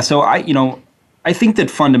 And yeah, so I think that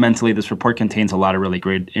fundamentally this report contains a lot of really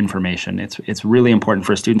great information. It's really important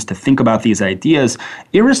for students to think about these ideas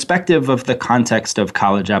irrespective of the context of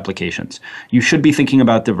college applications. You should be thinking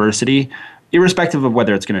about diversity irrespective of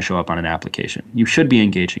whether it's going to show up on an application. You should be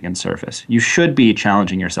engaging in service. You should be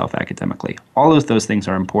challenging yourself academically. All of those things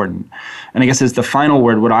are important. And I guess as the final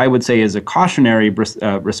word, what I would say is a cautionary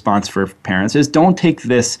response for parents is don't take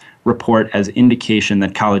this report as indication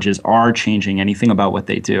that colleges are changing anything about what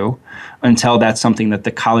they do until that's something that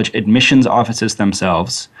the college admissions offices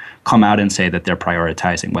themselves come out and say that they're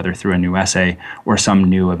prioritizing, whether through a new essay or some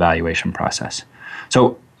new evaluation process.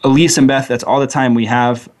 So Elyse and Beth, that's all the time we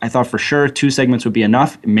have. I thought for sure 2 segments would be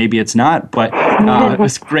enough. Maybe it's not, but it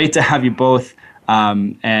was great to have you both.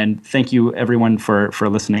 And thank you, everyone, for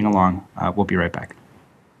listening along. We'll be right back.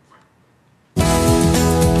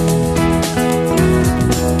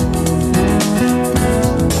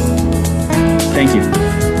 Thank you.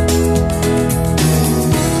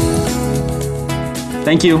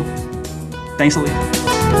 Thank you. Thanks, Elyse.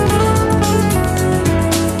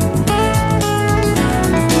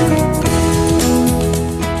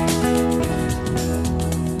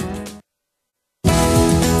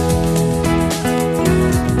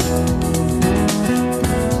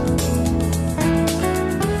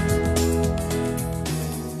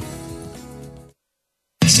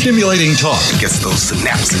 Stimulating talk. It gets those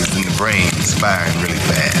synapses in the brain firing really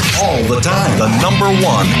fast. All the time. The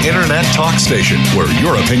 #1 internet talk station where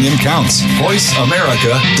your opinion counts.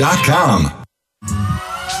 VoiceAmerica.com.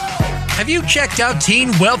 Have you checked out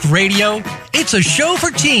Teen Wealth Radio? It's a show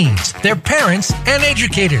for teens, their parents, and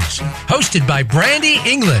educators. Hosted by Brandy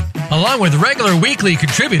England. Along with regular weekly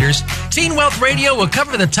contributors, Teen Wealth Radio will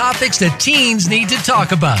cover the topics that teens need to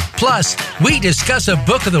talk about. Plus, we discuss a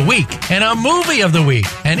book of the week and a movie of the week.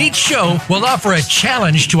 And each show will offer a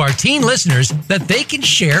challenge to our teen listeners that they can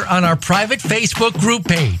share on our private Facebook group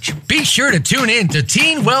page. Be sure to tune in to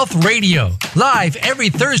Teen Wealth Radio, live every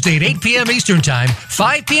Thursday at 8 p.m. Eastern Time,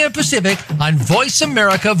 5 p.m. Pacific on Voice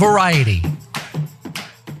America Variety.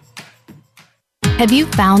 Have you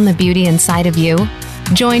found the beauty inside of you?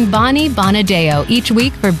 Join Bonnie Bonadeo each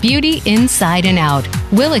week for Beauty Inside and Out.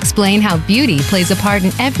 We'll explain how beauty plays a part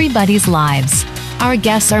in everybody's lives. Our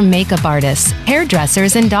guests are makeup artists,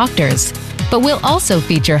 hairdressers, and doctors. But we'll also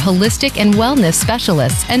feature holistic and wellness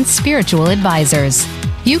specialists and spiritual advisors.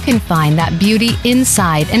 you can find that beauty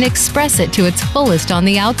inside and express it to its fullest on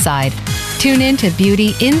the outside. Tune in to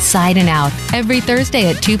Beauty Inside and Out every Thursday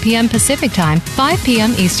at 2 p.m. Pacific Time, 5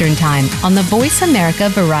 p.m. Eastern Time on the Voice America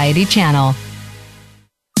Variety Channel.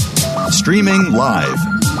 Streaming live,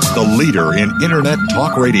 the leader in Internet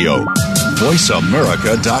talk radio,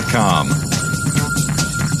 voiceamerica.com.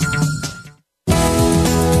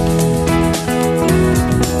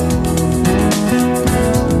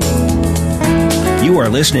 You are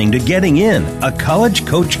listening to Getting In, a college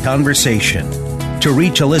coach conversation. To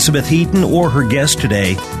reach Elizabeth Heaton or her guest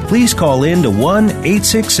today, please call in to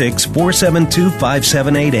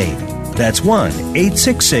 1-866-472-5788. That's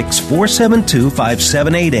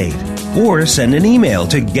 1-866-472-5788. Or send an email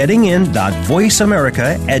to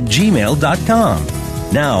gettingin.voiceamerica@gmail.com.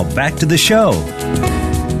 Now, back to the show.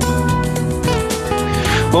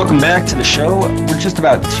 Welcome back to the show. We're just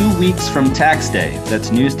about 2 weeks from tax day. If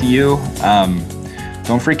that's news to you,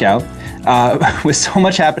 don't freak out. With so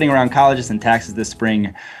much happening around colleges and taxes this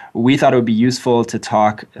spring, we thought it would be useful to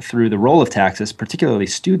talk through the role of taxes, particularly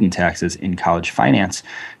student taxes, in college finance.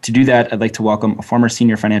 To do that, I'd like to welcome a former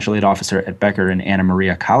senior financial aid officer at Becker and Anna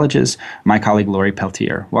Maria Colleges, my colleague Lori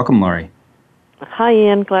Peltier. Welcome, Lori. Hi,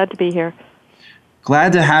 Ian. Glad to be here.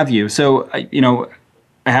 Glad to have you. So,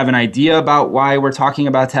 I have an idea about why we're talking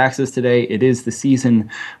about taxes today. It is the season,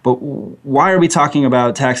 but why are we talking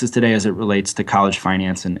about taxes today as it relates to college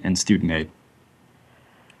finance and student aid?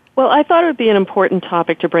 Well, I thought it would be an important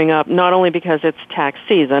topic to bring up, not only because it's tax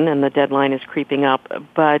season and the deadline is creeping up,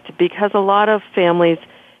 but because a lot of families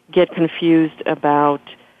get confused about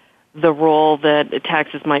the role that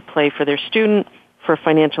taxes might play for their student, for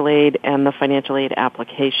financial aid, and the financial aid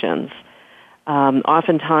applications.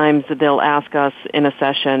 Oftentimes they'll ask us in a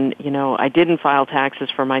session, I didn't file taxes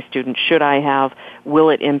for my student. Should I have? Will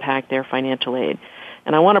it impact their financial aid?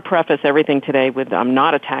 And I want to preface everything today with I'm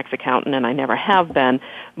not a tax accountant and I never have been,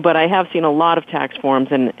 but I have seen a lot of tax forms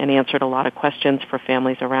and answered a lot of questions for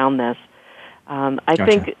families around this. I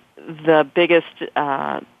think the biggest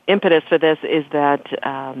impetus for this is that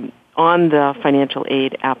on the financial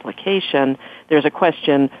aid application, there's a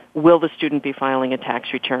question, will the student be filing a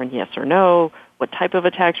tax return, yes or no? What type of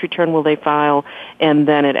a tax return will they file? And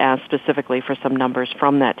then it asks specifically for some numbers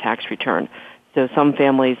from that tax return. So some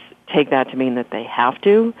families take that to mean that they have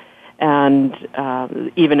to, and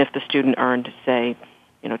even if the student earned, say,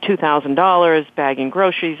 $2,000 bagging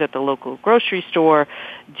groceries at the local grocery store,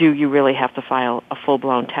 do you really have to file a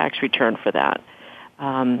full-blown tax return for that?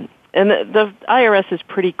 And the IRS is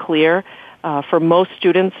pretty clear. For most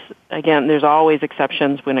students, again, there's always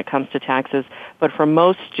exceptions when it comes to taxes, but for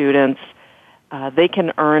most students, they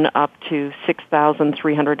can earn up to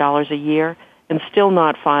 $6,300 a year and still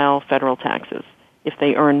not file federal taxes. If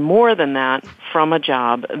they earn more than that from a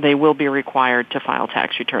job, they will be required to file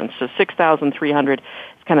tax returns. So $6,300 is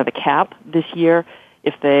kind of the cap this year.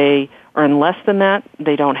 If they earn less than that,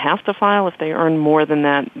 they don't have to file. If they earn more than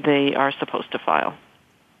that, they are supposed to file.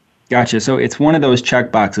 Gotcha. So it's one of those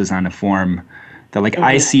check boxes on a form that,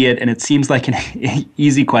 I see it and it seems like an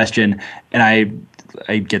easy question, and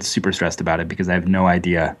I get super stressed about it because I have no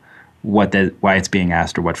idea why it's being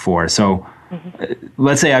asked or what for. So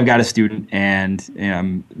let's say I've got a student and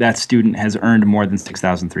that student has earned more than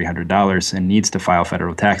 $6,300 and needs to file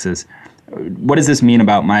federal taxes. What does this mean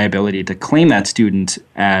about my ability to claim that student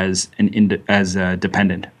as a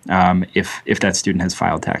dependent if that student has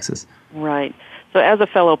filed taxes? Right. So as a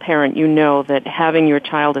fellow parent, you know that having your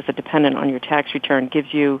child as a dependent on your tax return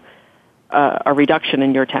gives you a reduction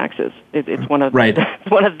in your taxes. It's one of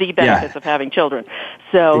one of the benefits of having children.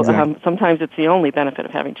 So sometimes it's the only benefit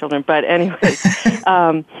of having children. But anyway,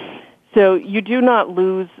 so you do not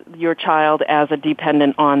lose your child as a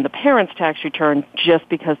dependent on the parent's tax return just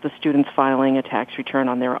because the student's filing a tax return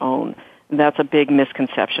on their own. And that's a big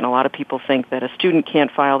misconception. A lot of people think that a student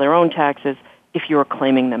can't file their own taxes if you're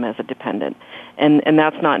claiming them as a dependent. And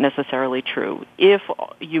that's not necessarily true. If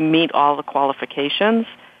you meet all the qualifications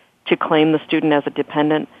to claim the student as a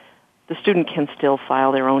dependent, the student can still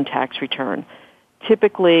file their own tax return.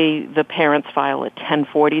 Typically, the parents file a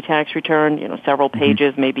 1040 tax return, several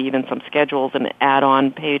pages, maybe even some schedules and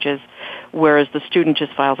add-on pages, whereas the student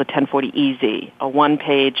just files a 1040 EZ, a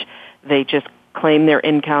one-page. They just claim their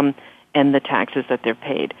income and the taxes that they've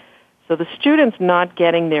paid. So the student's not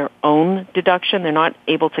getting their own deduction. They're not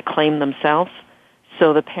able to claim themselves,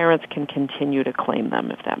 so the parents can continue to claim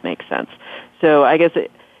them, if that makes sense. So I guess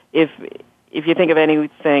if you think of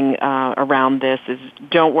anything around this, is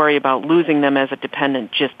don't worry about losing them as a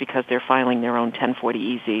dependent just because they're filing their own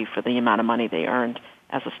 1040 EZ for the amount of money they earned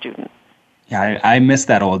as a student. Yeah, I missed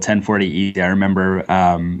that old 1040E. I remember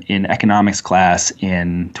in economics class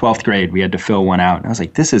in 12th grade, we had to fill one out. And I was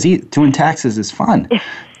like, this is doing taxes is fun.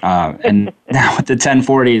 And now with the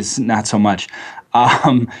 1040s, not so much.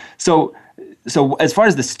 So as far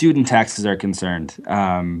as the student taxes are concerned,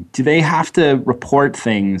 do they have to report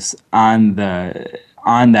things on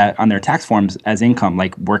their tax forms as income,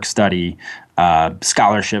 like work study,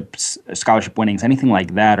 scholarship winnings, anything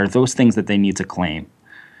like that? Are those things that they need to claim?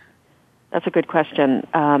 That's a good question.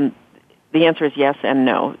 The answer is yes and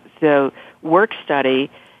no. So work study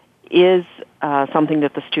is something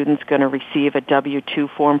that the student's going to receive a W-2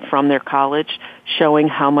 form from their college showing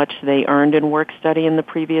how much they earned in work study in the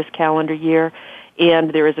previous calendar year,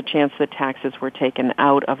 and there is a chance that taxes were taken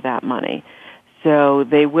out of that money. So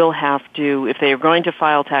they will have to, if they are going to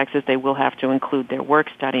file taxes, they will have to include their work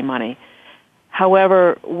study money.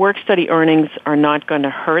 However, work study earnings are not going to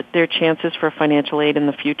hurt their chances for financial aid in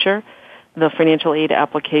the future. The financial aid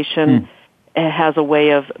application has a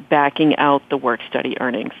way of backing out the work study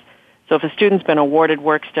earnings. So if a student's been awarded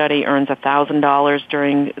work study, earns $1,000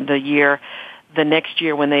 during the year, the next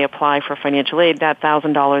year when they apply for financial aid, that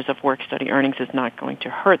 $1,000 of work study earnings is not going to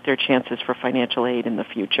hurt their chances for financial aid in the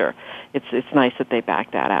future. It's nice that they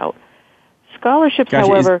back that out. Scholarships, gotcha.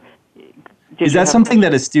 However... Is that something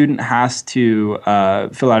that a student has to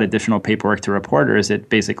fill out additional paperwork to report, or is it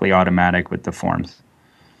basically automatic with the forms?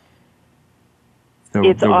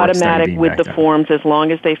 It's automatic with the forms. As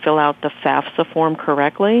long as they fill out the FAFSA form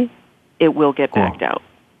correctly, it will get backed out.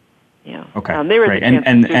 Yeah. Okay. There is great. a chance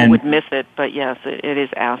the student would miss it, but yes, it is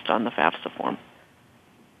asked on the FAFSA form.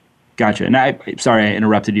 Gotcha. And sorry I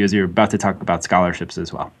interrupted you as you were about to talk about scholarships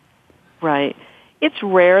as well. Right. It's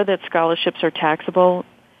rare that scholarships are taxable.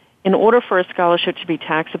 In order for a scholarship to be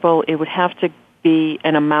taxable, it would have to be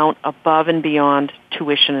an amount above and beyond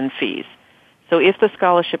tuition and fees. So if the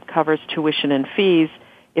scholarship covers tuition and fees,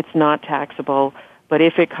 it's not taxable. But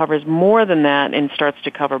if it covers more than that and starts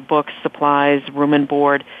to cover books, supplies, room and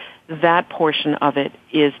board, that portion of it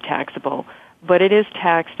is taxable. But it is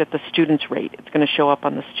taxed at the student's rate. It's going to show up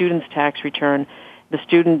on the student's tax return. The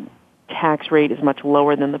student tax rate is much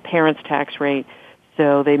lower than the parent's tax rate.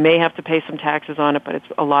 So they may have to pay some taxes on it, but it's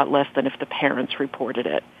a lot less than if the parents reported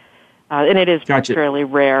it. And it is fairly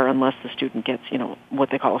rare unless the student gets, what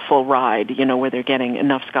they call a full ride, where they're getting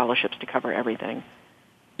enough scholarships to cover everything.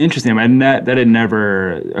 Interesting. And that had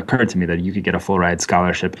never occurred to me that you could get a full ride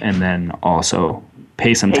scholarship and then also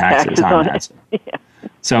pay some taxes on that. Yeah.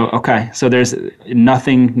 So, okay. So there's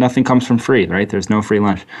nothing comes from free, right? There's no free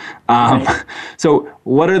lunch. Right. So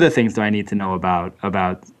what other things do I need to know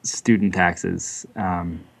about student taxes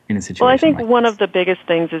in a situation Well, I think like one this? of the biggest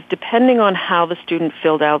things is depending on how the student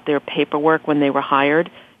filled out their paperwork when they were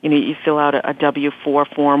hired. You fill out a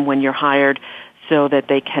W-4 form when you're hired so that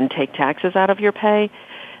they can take taxes out of your pay.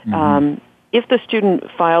 Mm-hmm. If the student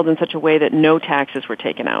filed in such a way that no taxes were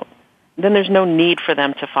taken out, then there's no need for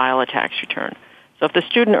them to file a tax return. So if the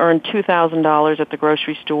student earned $2,000 at the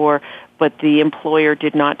grocery store, but the employer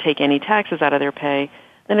did not take any taxes out of their pay,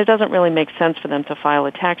 then it doesn't really make sense for them to file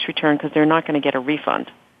a tax return because they're not going to get a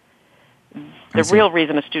refund. The real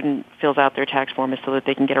reason a student fills out their tax form is so that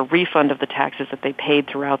they can get a refund of the taxes that they paid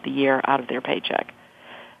throughout the year out of their paycheck.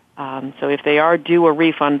 So if they are due a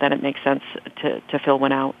refund, then it makes sense to fill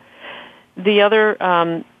one out. The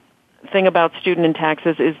other thing about student and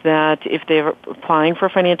taxes is that if they're applying for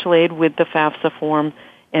financial aid with the FAFSA form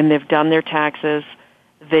and they've done their taxes,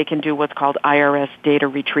 they can do what's called IRS data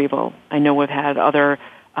retrieval. I know we've had other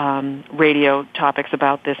radio topics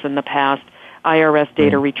about this in the past. IRS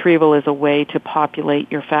data retrieval is a way to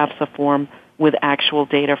populate your FAFSA form with actual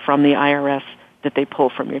data from the IRS that they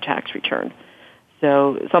pull from your tax return.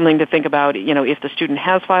 So something to think about, if the student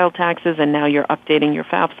has filed taxes and now you're updating your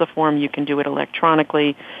FAFSA form, you can do it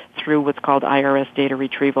electronically through what's called IRS data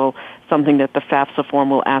retrieval, something that the FAFSA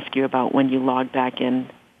form will ask you about when you log back in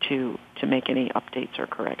to make any updates or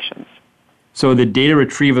corrections. So the data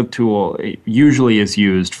retrieval tool usually is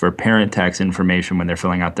used for parent tax information when they're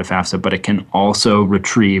filling out the FAFSA, but it can also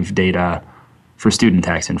retrieve data for student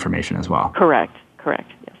tax information as well. Correct,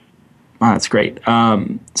 yes. Wow, that's great.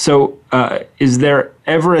 So is there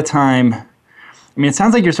ever a time, it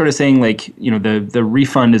sounds like you're sort of saying the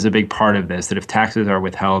refund is a big part of this, that if taxes are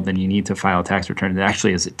withheld, then you need to file a tax return. It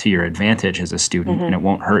actually is to your advantage as a student, and it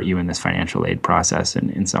won't hurt you in this financial aid process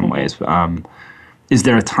in some ways. Is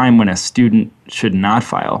there a time when a student should not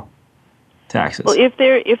file taxes? Well,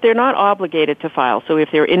 if they're not obligated to file, so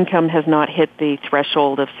if their income has not hit the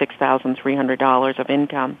threshold of $6,300 of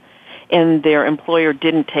income, and their employer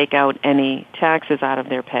didn't take out any taxes out of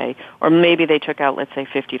their pay, or maybe they took out, let's say,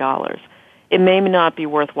 $50, it may not be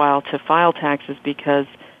worthwhile to file taxes because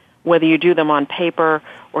whether you do them on paper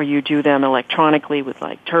or you do them electronically with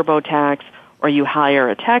like TurboTax or you hire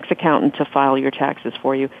a tax accountant to file your taxes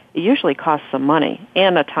for you, it usually costs some money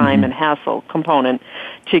and a time and hassle component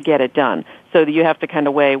to get it done. So you have to kind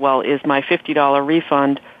of weigh, well, is my $50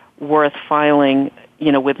 refund worth filing,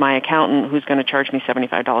 with my accountant who's going to charge me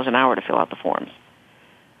 $75 an hour to fill out the forms?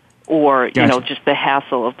 Or, just the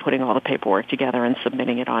hassle of putting all the paperwork together and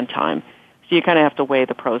submitting it on time. So you kind of have to weigh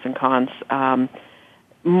the pros and cons.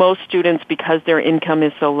 Most students, because their income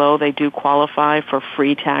is so low, they do qualify for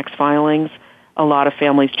free tax filings. A lot of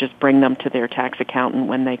families just bring them to their tax accountant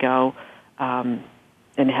when they go and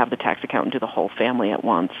have the tax accountant do the whole family at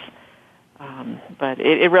once. But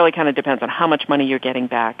it really kind of depends on how much money you're getting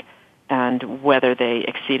back and whether they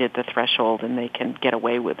exceeded the threshold and they can get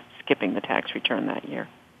away with skipping the tax return that year.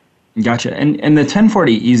 Gotcha. And the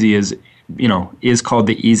 1040 Easy is called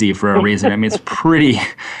the Easy for a reason. I mean,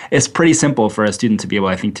 it's pretty simple for a student to be able,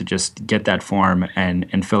 I think, to just get that form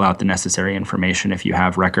and fill out the necessary information if you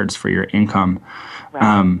have records for your income.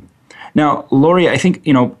 Right. Now, Lori, I think,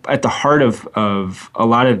 at the heart of a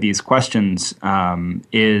lot of these questions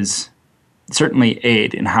is certainly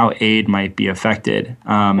aid and how aid might be affected.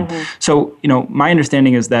 So, my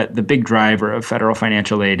understanding is that the big driver of federal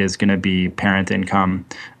financial aid is going to be parent income.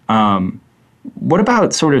 What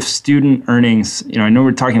about sort of student earnings? I know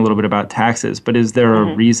we're talking a little bit about taxes, but is there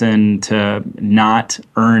a reason to not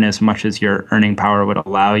earn as much as your earning power would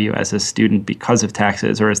allow you as a student because of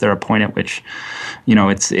taxes? Or is there a point at which,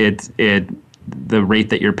 the rate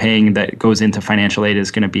that you're paying that goes into financial aid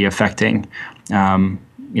is going to be affecting,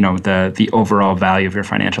 the overall value of your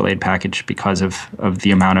financial aid package because of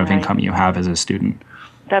the amount of income you have as a student?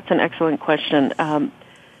 That's an excellent question.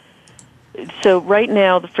 So right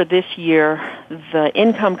now, for this year, the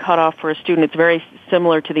income cutoff for a student, it's very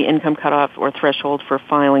similar to the income cutoff or threshold for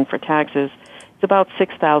filing for taxes. It's about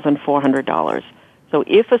 $6,400. So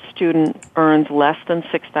if a student earns less than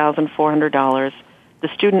 $6,400, the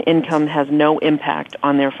student income has no impact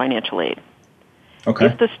on their financial aid. Okay.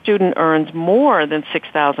 If the student earns more than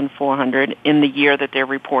 $6,400 in the year that they're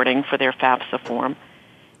reporting for their FAFSA form,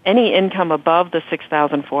 any income above the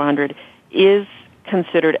 $6,400 is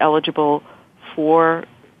considered eligible for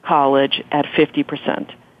college at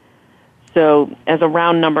 50%. So as a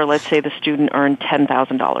round number, let's say the student earned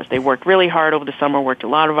 $10,000. They worked really hard over the summer, worked a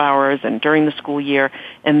lot of hours and during the school year,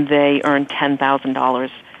 and they earned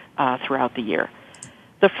 $10,000 throughout the year.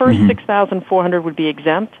 The first $6,400 would be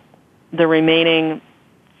exempt. The remaining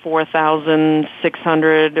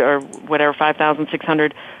 $4,600 or whatever,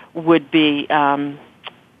 $5,600 would be,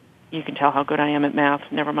 you can tell how good I am at math,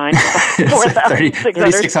 never mind, $4,600.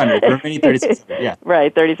 Remaining $3,600, yeah.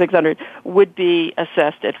 Right, $3,600 would be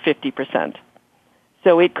assessed at 50%.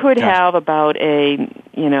 So it could have about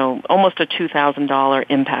almost a $2,000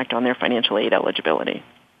 impact on their financial aid eligibility.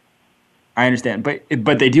 I understand, but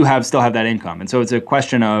they do still have that income, and so it's a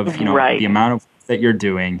question of the amount of that you're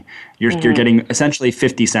doing. You're getting essentially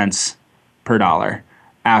 50 cents per dollar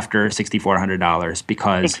after $6,400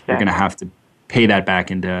 because you're going to have to pay that back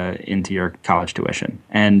into your college tuition.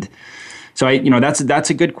 And so that's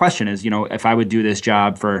a good question. Is if I would do this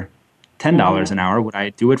job for $10 an hour, would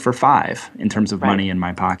I do it for $5 in terms of money in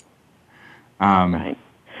my pocket? Right.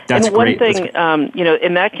 That's and one great. thing,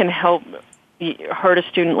 and that can help hurt a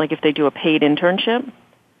student, like if they do a paid internship.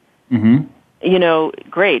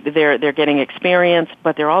 Great. They're getting experience,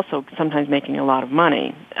 but they're also sometimes making a lot of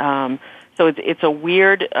money. So it's a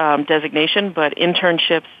weird designation, but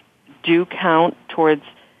internships do count towards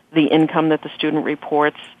the income that the student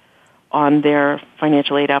reports on their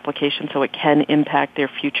financial aid application, so it can impact their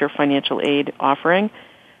future financial aid offering,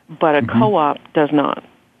 but a co-op does not.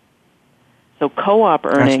 So co-op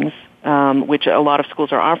earnings, which a lot of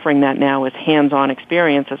schools are offering that now as hands-on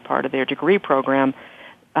experience as part of their degree program,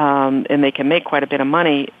 and they can make quite a bit of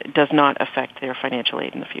money, does not affect their financial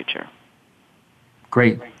aid in the future.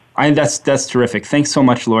 Great. That's terrific. Thanks so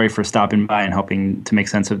much, Lori, for stopping by and helping to make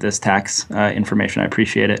sense of this tax information. I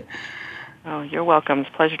appreciate it. Oh, you're welcome. It's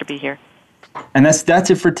a pleasure to be here. And that's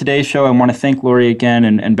it for today's show. I want to thank Lori again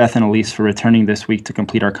and Beth and Elyse for returning this week to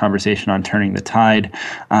complete our conversation on Turning the Tide.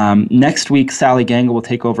 Next week, Sally Gangle will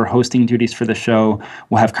take over hosting duties for the show.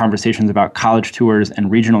 We'll have conversations about college tours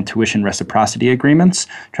and regional tuition reciprocity agreements.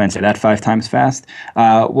 Try and say that 5 times fast.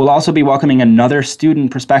 We'll also be welcoming another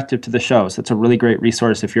student perspective to the show. So it's a really great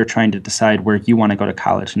resource if you're trying to decide where you want to go to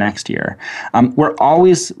college next year. We're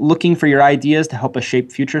always looking for your ideas to help us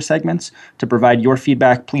shape future segments. To provide your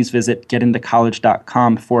feedback, please visit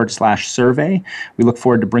gettintocollege.com/survey. We look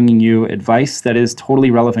forward to bringing you advice that is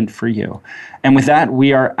totally relevant for you. And with that,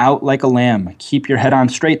 we are out like a lamb. Keep your head on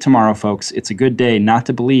straight tomorrow, folks. It's a good day not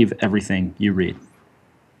to believe everything you read.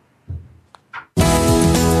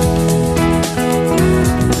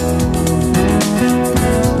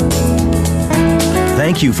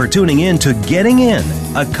 Thank you for tuning in to Getting In,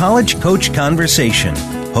 a college coach conversation,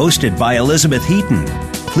 hosted by Elizabeth Heaton.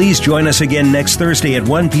 Please join us again next Thursday at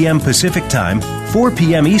 1 p.m. Pacific Time, 4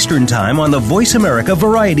 p.m. Eastern Time on the Voice America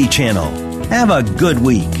Variety Channel. Have a good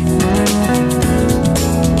week.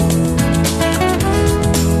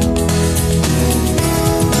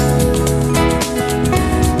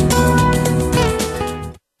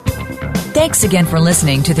 Thanks again for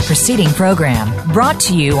listening to the preceding program, brought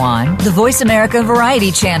to you on the Voice America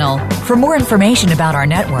Variety Channel. For more information about our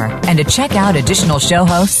network and to check out additional show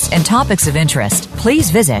hosts and topics of interest,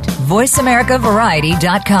 please visit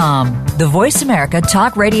voiceamericavariety.com. The Voice America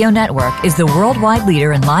Talk Radio Network is the worldwide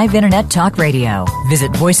leader in live Internet talk radio.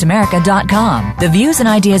 Visit voiceamerica.com. The views and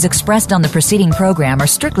ideas expressed on the preceding program are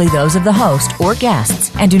strictly those of the host or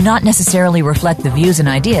guests and do not necessarily reflect the views and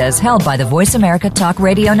ideas held by the Voice America Talk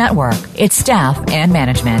Radio Network, its staff, and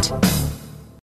management.